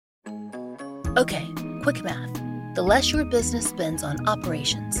Okay, quick math. The less your business spends on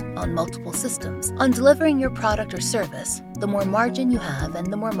operations, on multiple systems, on delivering your product or service, the more margin you have and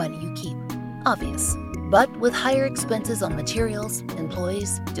the more money you keep. Obvious. But with higher expenses on materials,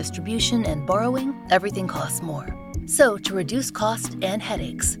 employees, distribution, and borrowing, everything costs more. So to reduce cost and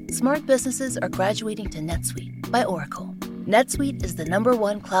headaches, smart businesses are graduating to NetSuite by Oracle. NetSuite is the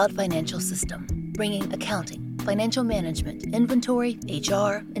 #1 cloud financial system, bringing accounting, financial management, inventory,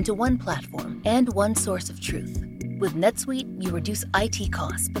 HR into one platform and one source of truth. With NetSuite, you reduce IT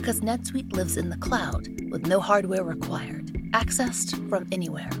costs because NetSuite lives in the cloud with no hardware required, accessed from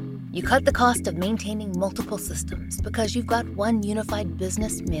anywhere. You cut the cost of maintaining multiple systems because you've got one unified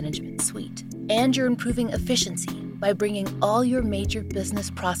business management suite. And you're improving efficiency by bringing all your major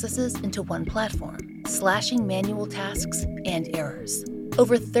business processes into one platform, slashing manual tasks and errors.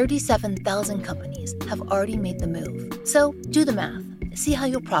 Over 37,000 companies have already made the move. So do the math. See how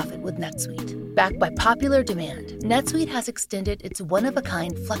you'll profit with NetSuite. Backed by popular demand, NetSuite has extended its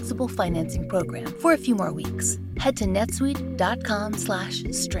one-of-a-kind flexible financing program for a few more weeks. Head to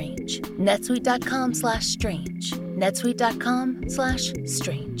netsuite.com/strange. netsuite.com/strange.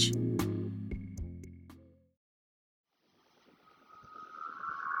 netsuite.com/strange.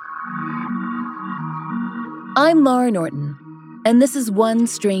 I'm Laura Norton, and this is One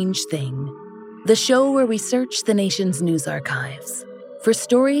Strange Thing, the show where we search the nation's news archives for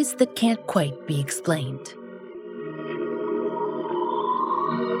stories that can't quite be explained.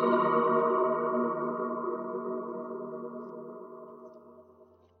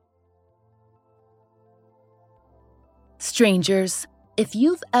 Strangers, if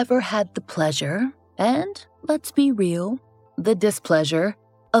you've ever had the pleasure, and let's be real, the displeasure,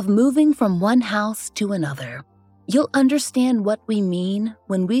 of moving from one house to another, you'll understand what we mean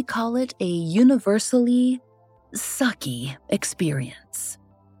when we call it a universally sucky experience.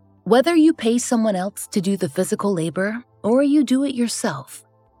 Whether you pay someone else to do the physical labor or you do it yourself,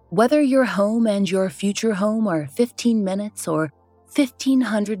 whether your home and your future home are 15 minutes or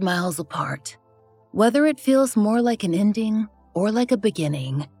 1,500 miles apart, whether it feels more like an ending or like a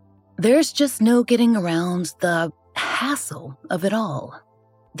beginning, there's just no getting around the hassle of it all.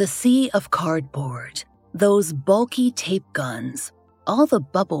 The sea of cardboard, those bulky tape guns, all the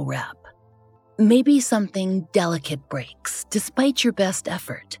bubble wrap. Maybe something delicate breaks despite your best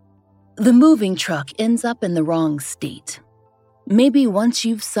effort. The moving truck ends up in the wrong state. Maybe once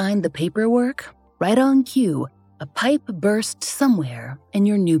you've signed the paperwork, right on cue, a pipe burst somewhere in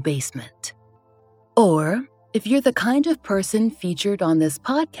your new basement. Or, if you're the kind of person featured on this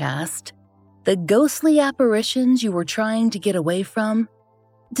podcast, the ghostly apparitions you were trying to get away from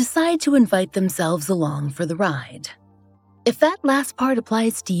decide to invite themselves along for the ride. If that last part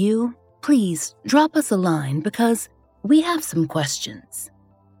applies to you, please drop us a line because we have some questions.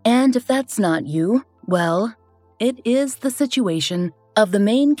 And if that's not you, well, it is the situation of the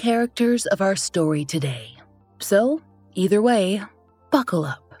main characters of our story today. So, either way, buckle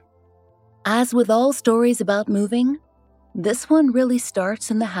up. As with all stories about moving, this one really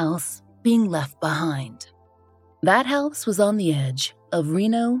starts in the house being left behind. That house was on the edge of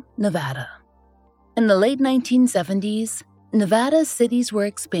Reno, Nevada. In the late 1970s, Nevada's cities were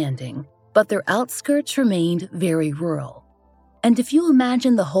expanding, but their outskirts remained very rural. And if you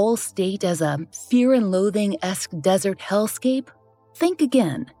imagine the whole state as a fear and loathing-esque desert hellscape, think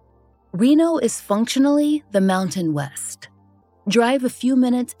again. Reno is functionally the Mountain West. Drive a few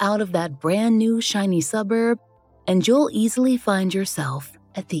minutes out of that brand new shiny suburb, and you'll easily find yourself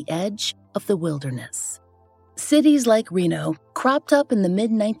at the edge of the wilderness. Cities like Reno cropped up in the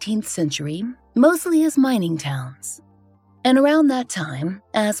mid-19th century, mostly as mining towns. And around that time,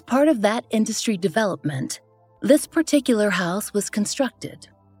 as part of that industry development, this particular house was constructed.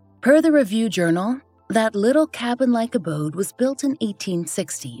 Per the Review Journal, that little cabin-like abode was built in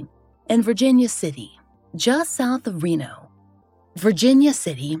 1860 in Virginia City, just south of Reno. Virginia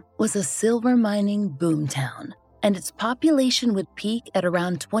City was a silver mining boomtown, and its population would peak at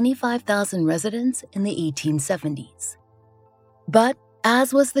around 25,000 residents in the 1870s. But,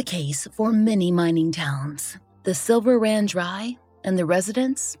 as was the case for many mining towns, the silver ran dry and the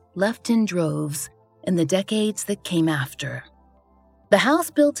residents left in droves in the decades that came after. The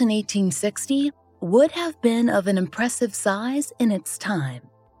house built in 1860 would have been of an impressive size in its time.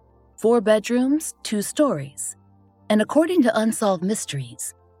 4 bedrooms, 2 stories. And according to Unsolved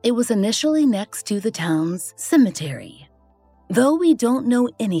Mysteries, it was initially next to the town's cemetery. Though we don't know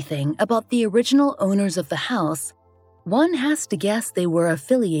anything about the original owners of the house, one has to guess they were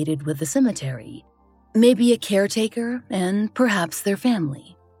affiliated with the cemetery. Maybe a caretaker and perhaps their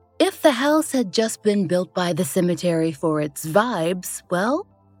family. If the house had just been built by the cemetery for its vibes, well,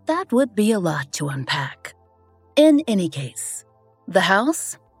 that would be a lot to unpack. In any case, the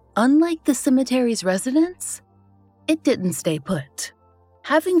house, unlike the cemetery's residence, it didn't stay put.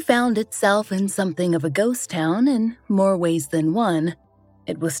 Having found itself in something of a ghost town in more ways than one,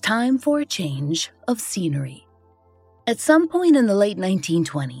 it was time for a change of scenery. At some point in the late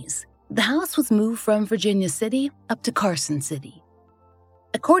 1920s, the house was moved from Virginia City up to Carson City.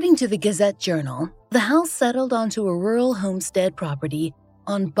 According to the Gazette-Journal, the house settled onto a rural homestead property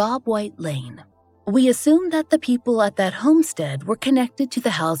on Bob White Lane. We assume that the people at that homestead were connected to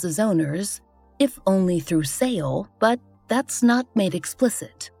the house's owners, if only through sale, but that's not made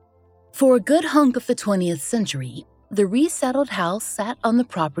explicit. For a good hunk of the 20th century, the resettled house sat on the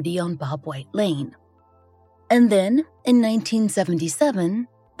property on Bob White Lane. And then, in 1977,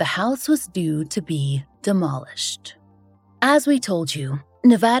 the house was due to be demolished. As we told you,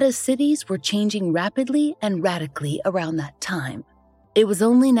 Nevada's cities were changing rapidly and radically around that time. It was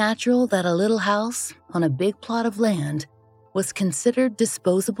only natural that a little house on a big plot of land was considered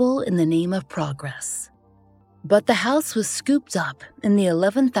disposable in the name of progress. But the house was scooped up in the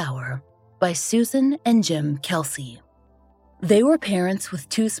 11th hour by Susan and Jim Kelsey. They were parents with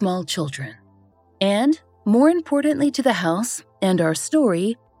 2 small children. And, more importantly to the house and our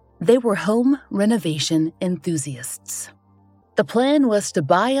story, they were home renovation enthusiasts. The plan was to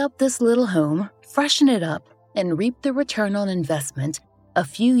buy up this little home, freshen it up, and reap the return on investment a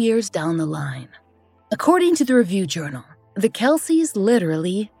few years down the line. According to the Review-Journal, the Kelseys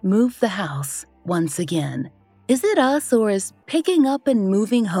literally moved the house once again. Is it us, or is picking up and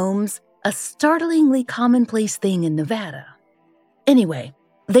moving homes a startlingly commonplace thing in Nevada? Anyway,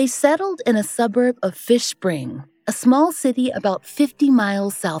 they settled in a suburb of Fish Spring, a small city about 50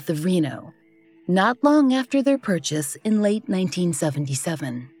 miles south of Reno, not long after their purchase in late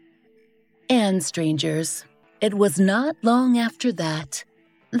 1977. And strangers, it was not long after that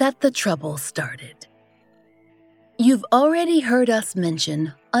the trouble started. You've already heard us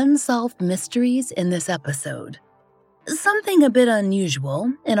mention unsolved mysteries in this episode. Something a bit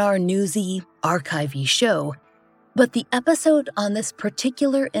unusual in our newsy, archivy show, but the episode on this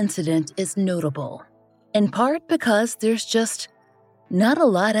particular incident is notable, in part because there's just not a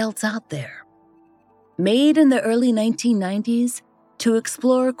lot else out there. Made in the early 1990s to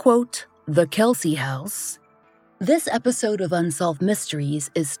explore, quote, the Kelsey House, this episode of Unsolved Mysteries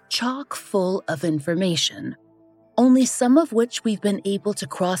is chock full of information, only some of which we've been able to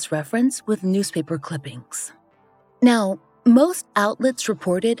cross-reference with newspaper clippings. Now, most outlets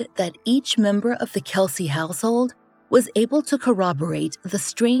reported that each member of the Kelsey household was able to corroborate the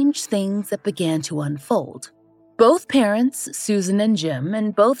strange things that began to unfold. Both parents, Susan and Jim,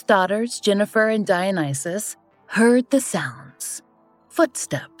 and both daughters, Jennifer and Dionysus, heard the sounds.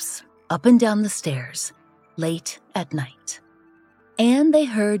 Footsteps up and down the stairs, late at night. And they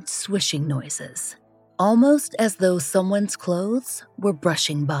heard swishing noises, almost as though someone's clothes were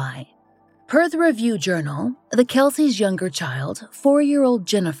brushing by. Per the Review-Journal, the Kelseys' younger child, 4-year-old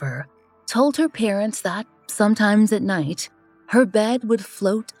Jennifer, told her parents that, sometimes at night, her bed would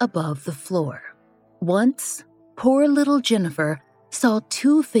float above the floor. Once, poor little Jennifer saw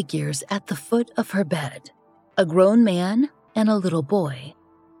 2 figures at the foot of her bed, a grown man and a little boy.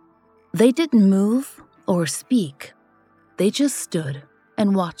 They didn't move or speak. They just stood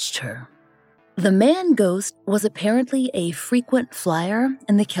and watched her. The man ghost was apparently a frequent flyer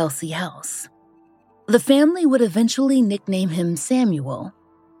in the Kelsey house. The family would eventually nickname him Samuel,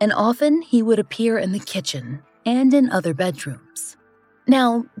 and often he would appear in the kitchen and in other bedrooms.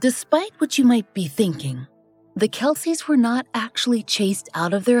 Now, despite what you might be thinking, the Kelseys were not actually chased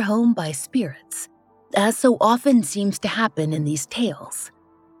out of their home by spirits, as so often seems to happen in these tales.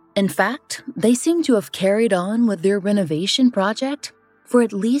 In fact, they seem to have carried on with their renovation project for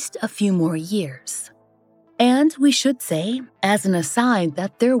at least a few more years. And we should say, as an aside,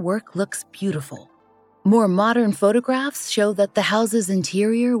 that their work looks beautiful. More modern photographs show that the house's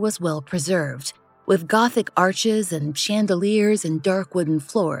interior was well preserved, with Gothic arches and chandeliers and dark wooden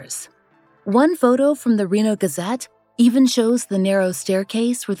floors. One photo from the Reno Gazette even shows the narrow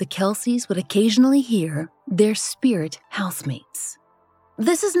staircase where the Kelseys would occasionally hear their spirit housemates.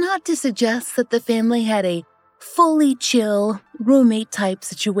 This is not to suggest that the family had a fully chill, roommate-type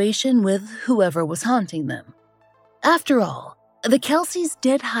situation with whoever was haunting them. After all, the Kelseys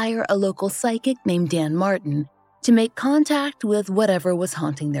did hire a local psychic named Dan Martin to make contact with whatever was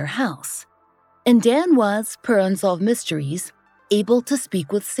haunting their house. And Dan was, per Unsolved Mysteries, able to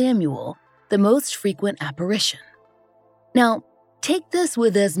speak with Samuel, the most frequent apparition. Now, take this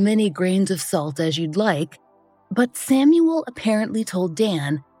with as many grains of salt as you'd like, but Samuel apparently told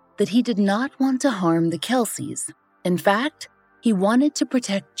Dan that he did not want to harm the Kelseys. In fact, He wanted to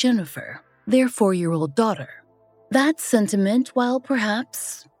protect Jennifer, their 4-year-old daughter. That sentiment, while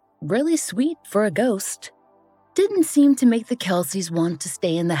perhaps really sweet for a ghost, didn't seem to make the Kelseys want to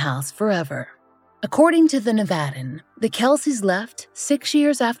stay in the house forever. According to the Nevadan, the Kelseys left 6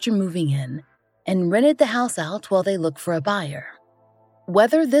 years after moving in and rented the house out while they looked for a buyer.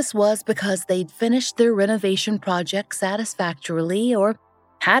 Whether this was because they'd finished their renovation project satisfactorily or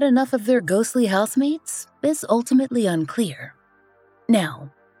had enough of their ghostly housemates is ultimately unclear.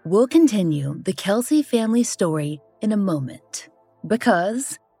 Now, we'll continue the Kelsey family story in a moment,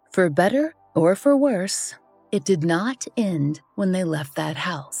 because, for better or for worse, it did not end when they left that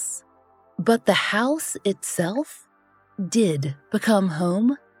house. But the house itself did become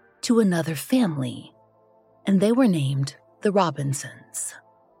home to another family, and they were named the Robinsons.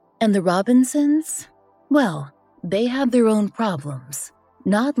 And the Robinsons, well, they had their own problems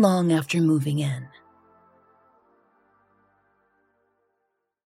not long after moving in.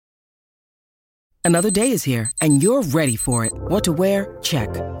 Another day is here, and you're ready for it. What to wear? Check.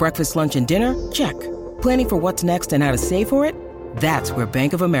 Breakfast, lunch, and dinner? Check. Planning for what's next and how to save for it? That's where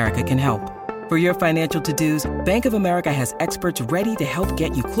Bank of America can help. For your financial to-dos, Bank of America has experts ready to help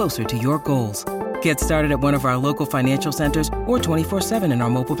get you closer to your goals. Get started at one of our local financial centers or 24/7 in our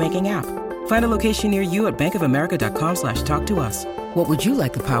mobile banking app. Find a location near you at bankofamerica.com/talktous. What would you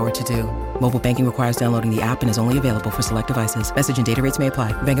like the power to do? Mobile banking requires downloading the app and is only available for select devices. Message and data rates may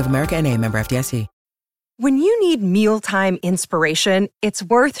apply. Bank of America N.A., member FDIC. When you need mealtime inspiration, it's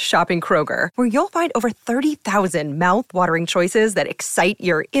worth shopping Kroger, where you'll find over 30,000 mouth-watering choices that excite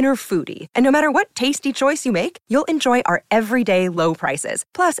your inner foodie. And no matter what tasty choice you make, you'll enjoy our everyday low prices,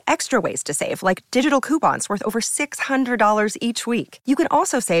 plus extra ways to save, like digital coupons worth over $600 each week. You can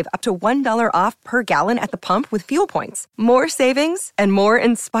also save up to $1 off per gallon at the pump with fuel points. More savings and more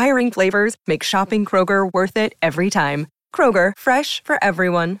inspiring flavors make shopping Kroger worth it every time. Kroger, fresh for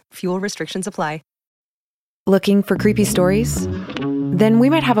everyone. Fuel restrictions apply. Looking for creepy stories? Then we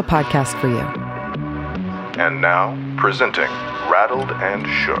might have a podcast for you. And now, presenting Rattled and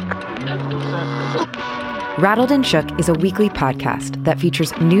Shook. Rattled and Shook is a weekly podcast that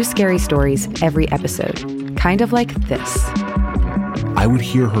features new scary stories every episode, kind of like this. I would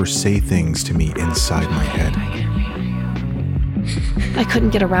hear her say things to me inside my head. I couldn't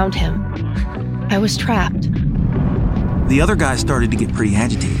get around him. I was trapped. The other guy started to get pretty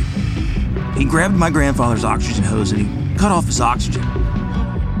agitated. He grabbed my grandfather's oxygen hose and he cut off his oxygen.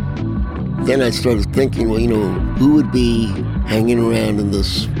 Then I started thinking, well, who would be hanging around in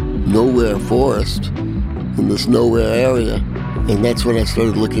this nowhere forest, in this nowhere area? And that's when I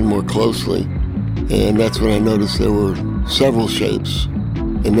started looking more closely. And that's when I noticed there were several shapes.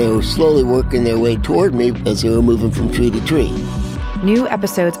 And they were slowly working their way toward me as they were moving from tree to tree. New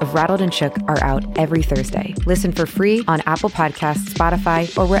episodes of Rattled and Shook are out every Thursday. Listen for free on Apple Podcasts,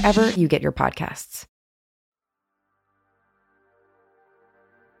 Spotify, or wherever you get your podcasts.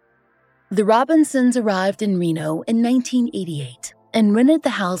 The Robinsons arrived in Reno in 1988 and rented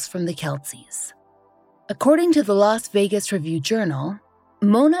the house from the Kelseys. According to the Las Vegas Review-Journal,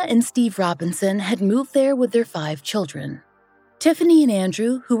 Mona and Steve Robinson had moved there with their 5 children. Tiffany and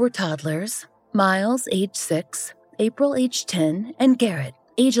Andrew, who were toddlers, Miles, age 6, April, age 10, and Garrett,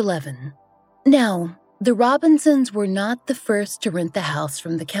 age 11. Now, the Robinsons were not the first to rent the house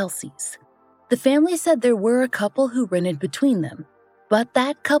from the Kelseys. The family said there were a couple who rented between them, but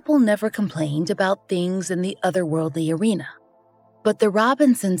that couple never complained about things in the otherworldly arena. But the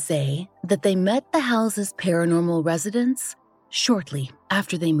Robinsons say that they met the house's paranormal residents shortly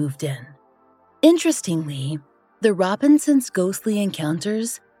after they moved in. Interestingly, the Robinsons' ghostly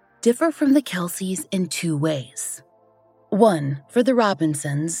encounters differ from the Kelseys in 2 ways. 1, for the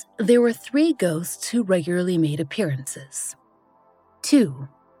Robinsons, there were 3 ghosts who regularly made appearances. 2,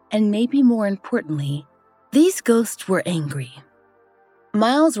 and maybe more importantly, these ghosts were angry.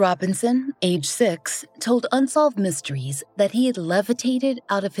 Miles Robinson, age 6, told Unsolved Mysteries that he had levitated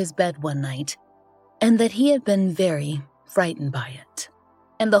out of his bed one night and that he had been very frightened by it.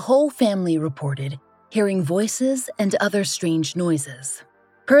 And the whole family reported hearing voices and other strange noises.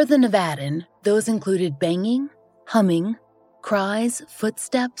 Per the Nevadan, those included banging, humming, cries,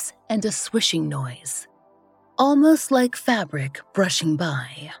 footsteps, and a swishing noise. Almost like fabric brushing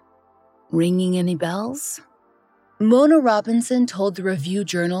by. Ringing any bells? Mona Robinson told the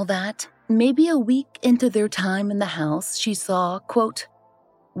Review-Journal that, maybe a week into their time in the house, she saw, quote,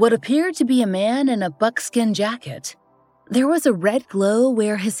 what appeared to be a man in a buckskin jacket. There was a red glow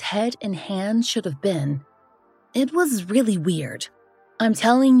where his head and hands should have been. It was really weird. I'm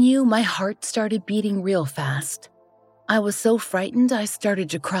telling you, my heart started beating real fast. I was so frightened I started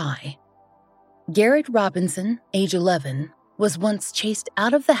to cry. Garrett Robinson, age 11, was once chased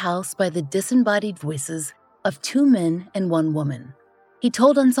out of the house by the disembodied voices of 2 men and 1 woman. He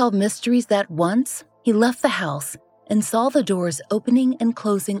told Unsolved Mysteries that once he left the house and saw the doors opening and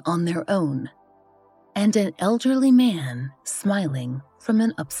closing on their own, and an elderly man smiling from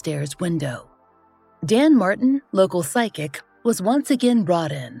an upstairs window. Dan Martin, local psychic, was once again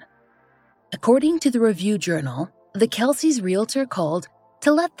brought in. According to the Review Journal, the Kelce's realtor called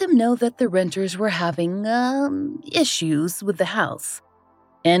to let them know that the renters were having, issues with the house,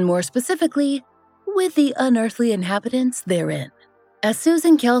 and more specifically, with the unearthly inhabitants therein. As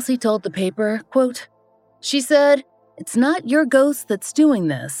Susan Kelce told the paper, quote, she said, "It's not your ghost that's doing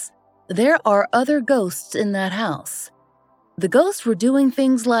this. There are other ghosts in that house. The ghosts were doing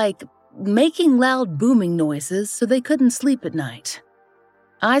things like making loud booming noises so they couldn't sleep at night."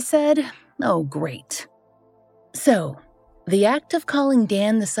 I said, oh, great. So, the act of calling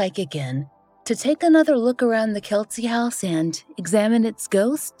Dan the psychic in to take another look around the Kelce house and examine its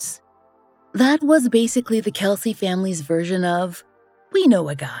ghosts, that was basically the Kelce family's version of, we know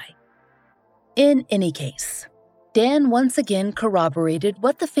a guy. In any case, Dan once again corroborated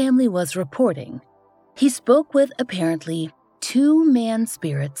what the family was reporting. He spoke with, apparently, 2 man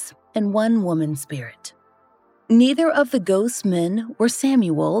spirits and 1 woman spirit. Neither of the ghost men were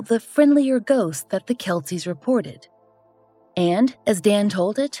Samuel, the friendlier ghost that the Kelces reported. And, as Dan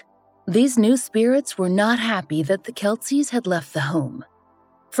told it, these new spirits were not happy that the Kelces had left the home.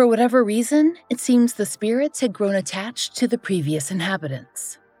 For whatever reason, it seems the spirits had grown attached to the previous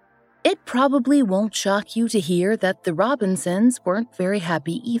inhabitants. It probably won't shock you to hear that the Robinsons weren't very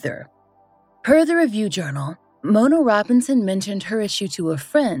happy either. Per the Review Journal, Mona Robinson mentioned her issue to a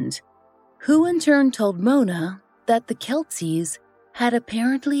friend, who in turn told Mona that the Kelces had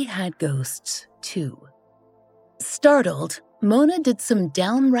apparently had ghosts too. Startled, Mona did some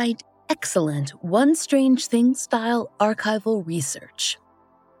downright excellent One Strange Thing style archival research.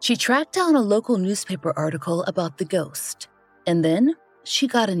 She tracked down a local newspaper article about the ghost, and then she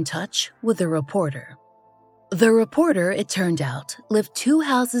got in touch with a reporter. The reporter, it turned out, lived 2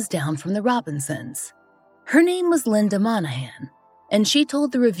 houses down from the Robinsons. Her name was Linda Monahan, and she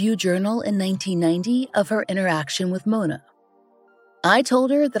told the Review Journal in 1990 of her interaction with Mona. I told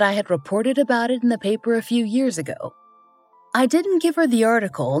her that I had reported about it in the paper a few years ago. I didn't give her the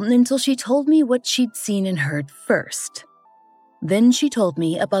article until she told me what she'd seen and heard first. Then she told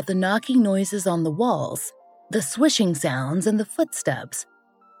me about the knocking noises on the walls, the swishing sounds, and the footsteps.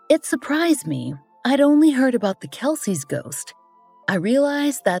 It surprised me. I'd only heard about the Kelce's ghost. I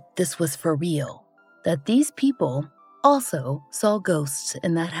realized that this was for real, that these people also saw ghosts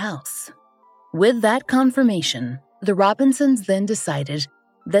in that house. With that confirmation, the Robinsons then decided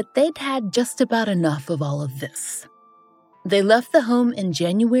that they'd had just about enough of all of this. They left the home in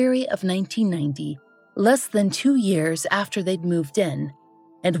January of 1990, less than 2 years after they'd moved in,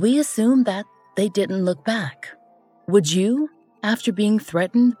 and we assume that they didn't look back. Would you, after being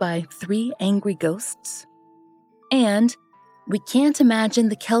threatened by 3 angry ghosts? And we can't imagine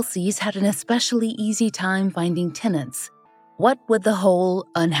the Kelces had an especially easy time finding tenants. What with the whole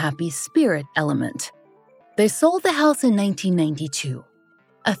unhappy spirit element? They sold the house in 1992,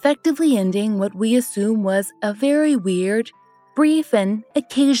 effectively ending what we assume was a very weird, brief, and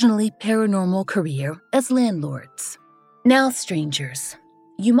occasionally paranormal career as landlords. Now, strangers,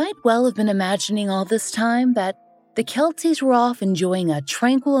 you might well have been imagining all this time that the Kelces were off enjoying a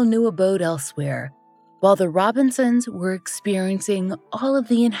tranquil new abode elsewhere, while the Robinsons were experiencing all of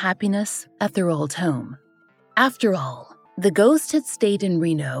the unhappiness at their old home. After all, the ghost had stayed in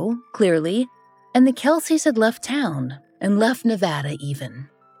Reno, clearly, and the Kelces had left town, and left Nevada even.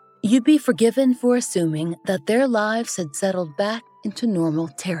 You'd be forgiven for assuming that their lives had settled back into normal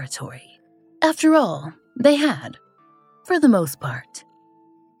territory. After all, they had, for the most part.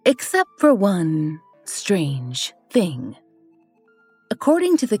 Except for one strange thing.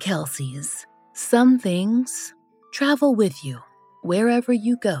 According to the Kelces, some things travel with you wherever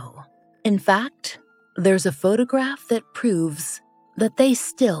you go. In fact, there's a photograph that proves that they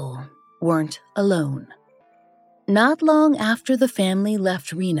still weren't alone. Not long after the family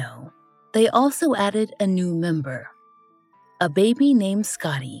left Reno, they also added a new member, a baby named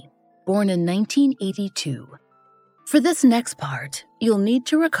Scotty, born in 1982. For this next part, you'll need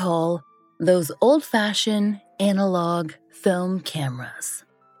to recall those old-fashioned analog film cameras.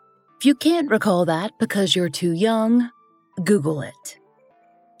 If you can't recall that because you're too young, Google it.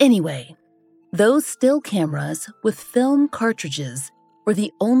 Anyway, those still cameras with film cartridges were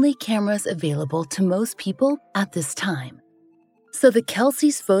the only cameras available to most people at this time. So the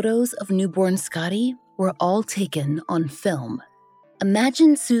Kelce's photos of newborn Scotty were all taken on film.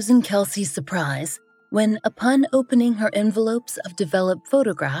 Imagine Susan Kelce's surprise when, upon opening her envelopes of developed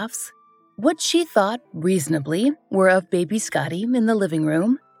photographs, what she thought, reasonably, were of baby Scotty in the living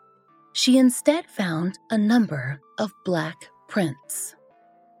room, she instead found a number of black prints.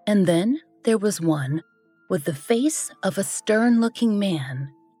 And then there was one with the face of a stern-looking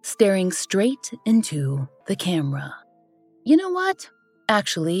man staring straight into the camera. You know what?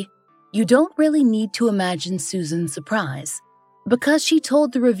 Actually, you don't really need to imagine Susan's surprise, because she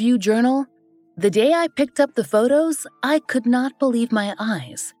told the Review Journal, "The day I picked up the photos, I could not believe my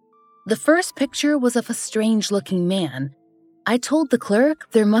eyes. The first picture was of a strange-looking man. I told the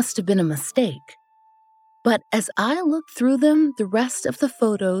clerk there must have been a mistake. But as I looked through them, the rest of the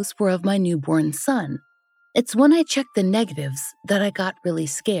photos were of my newborn son. It's when I checked the negatives that I got really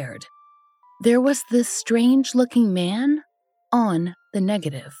scared. There was this strange-looking man on the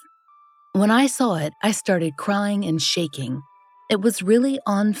negative. When I saw it, I started crying and shaking. It was really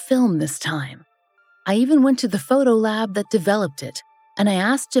on film this time. I even went to the photo lab that developed it, and I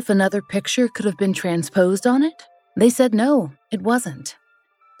asked if another picture could have been transposed on it. They said no, it wasn't."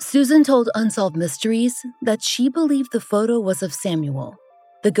 Susan told Unsolved Mysteries that she believed the photo was of Samuel,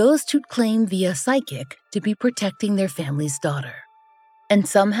 the ghost who'd claimed via psychic to be protecting their family's daughter. And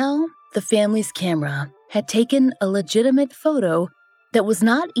somehow, the family's camera had taken a legitimate photo that was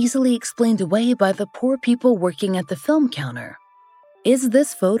not easily explained away by the poor people working at the film counter. Is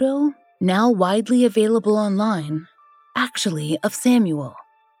this photo, now widely available online, actually of Samuel?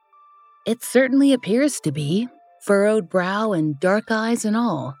 It certainly appears to be, furrowed brow and dark eyes and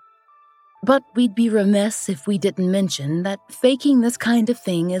all. But we'd be remiss if we didn't mention that faking this kind of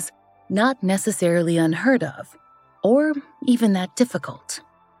thing is not necessarily unheard of, or even that difficult.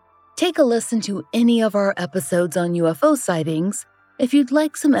 Take a listen to any of our episodes on UFO sightings if you'd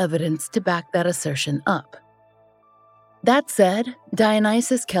like some evidence to back that assertion up. That said,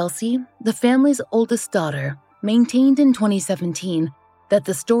 Dionysus Kelsey, the family's oldest daughter, maintained in 2017 that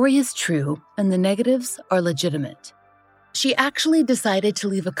the story is true and the negatives are legitimate. She actually decided to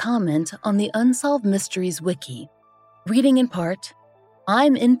leave a comment on the Unsolved Mysteries wiki, reading in part,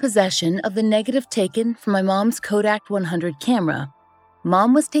 "I'm in possession of the negative taken from my mom's Kodak 100 camera.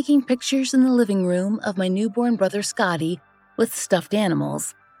 Mom was taking pictures in the living room of my newborn brother Scotty with stuffed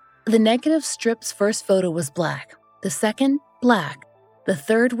animals. The negative strip's first photo was black, the second, black, the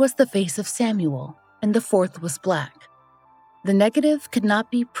third was the face of Samuel, and the fourth was black. The negative could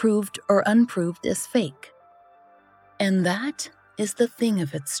not be proved or unproved as fake." And that is the thing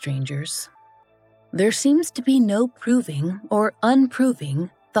of it, strangers. There seems to be no proving or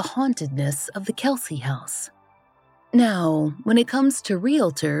unproving the hauntedness of the Kelsey house. Now, when it comes to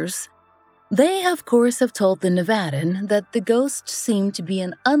realtors, they of course have told the Nevadan that the ghost seemed to be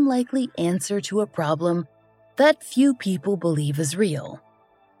an unlikely answer to a problem that few people believe is real.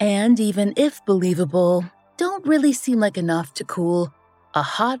 And even if believable, don't really seem like enough to cool a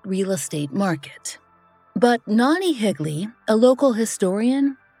hot real estate market. But Nani Higley, a local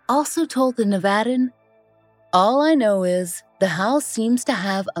historian, also told the Nevadan, "All I know is the house seems to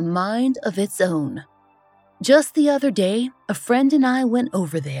have a mind of its own. Just the other day, a friend and I went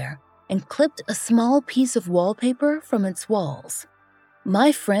over there and clipped a small piece of wallpaper from its walls.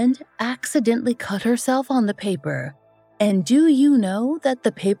 My friend accidentally cut herself on the paper, and do you know that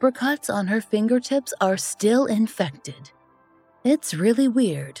the paper cuts on her fingertips are still infected? It's really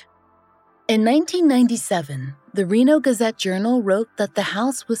weird." In 1997, the Reno Gazette-Journal wrote that the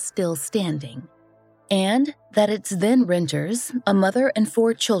house was still standing, and that its then renters, a mother and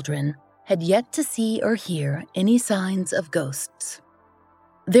 4 children, had yet to see or hear any signs of ghosts.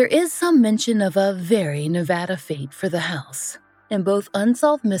 There is some mention of a very Nevada fate for the house in both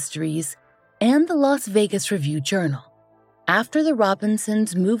Unsolved Mysteries and the Las Vegas Review-Journal. After the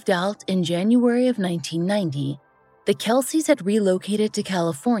Robinsons moved out in January of 1990, the Kelseys had relocated to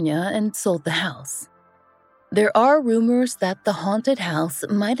California and sold the house. There are rumors that the haunted house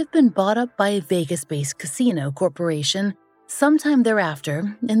might have been bought up by a Vegas-based casino corporation sometime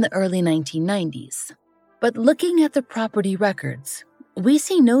thereafter in the early 1990s. But looking at the property records, we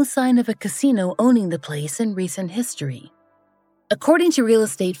see no sign of a casino owning the place in recent history. According to real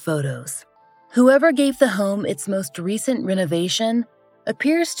estate photos, whoever gave the home its most recent renovation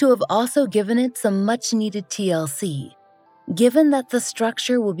appears to have also given it some much-needed TLC, given that the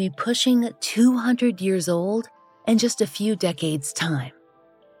structure will be pushing 200 years old in just a few decades' time.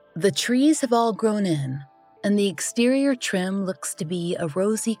 The trees have all grown in, and the exterior trim looks to be a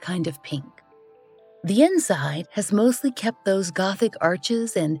rosy kind of pink. The inside has mostly kept those Gothic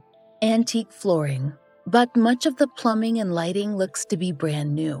arches and antique flooring, but much of the plumbing and lighting looks to be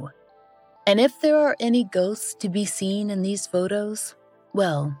brand new. And if there are any ghosts to be seen in these photos,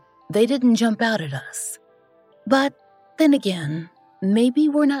 well, They didn't jump out at us. But then again, maybe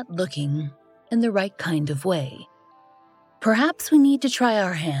we're not looking in the right kind of way. Perhaps we need to try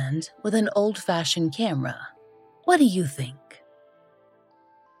our hand with an old-fashioned camera. What do you think?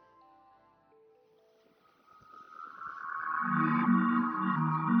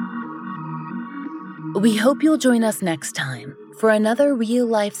 We hope you'll join us next time for another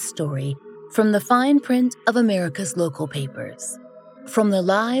real-life story from the fine print of America's local papers. From the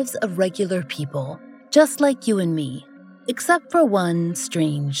lives of regular people, just like you and me, except for one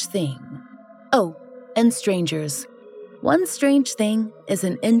strange thing. Oh, and strangers, One Strange Thing is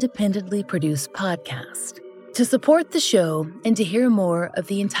an independently produced podcast. To support the show and to hear more of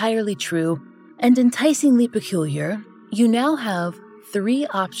the entirely true and enticingly peculiar, you now have 3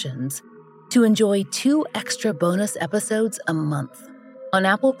 options to enjoy 2 extra bonus episodes a month. On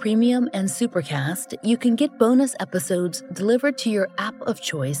Apple Premium and Supercast, you can get bonus episodes delivered to your app of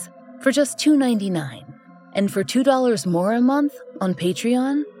choice for just $2.99. And for $2 more a month on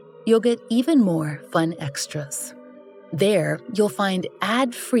Patreon, you'll get even more fun extras. There, you'll find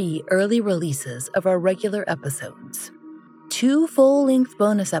ad-free early releases of our regular episodes, 2 full-length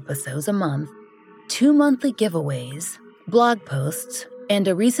bonus episodes a month, 2 monthly giveaways, blog posts, and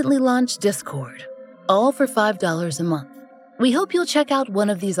a recently launched Discord, all for $5 a month. We hope you'll check out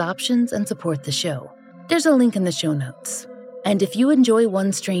one of these options and support the show. There's a link in the show notes. And if you enjoy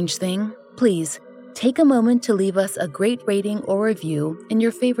One Strange Thing, please take a moment to leave us a great rating or review in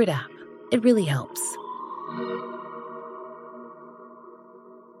your favorite app. It really helps.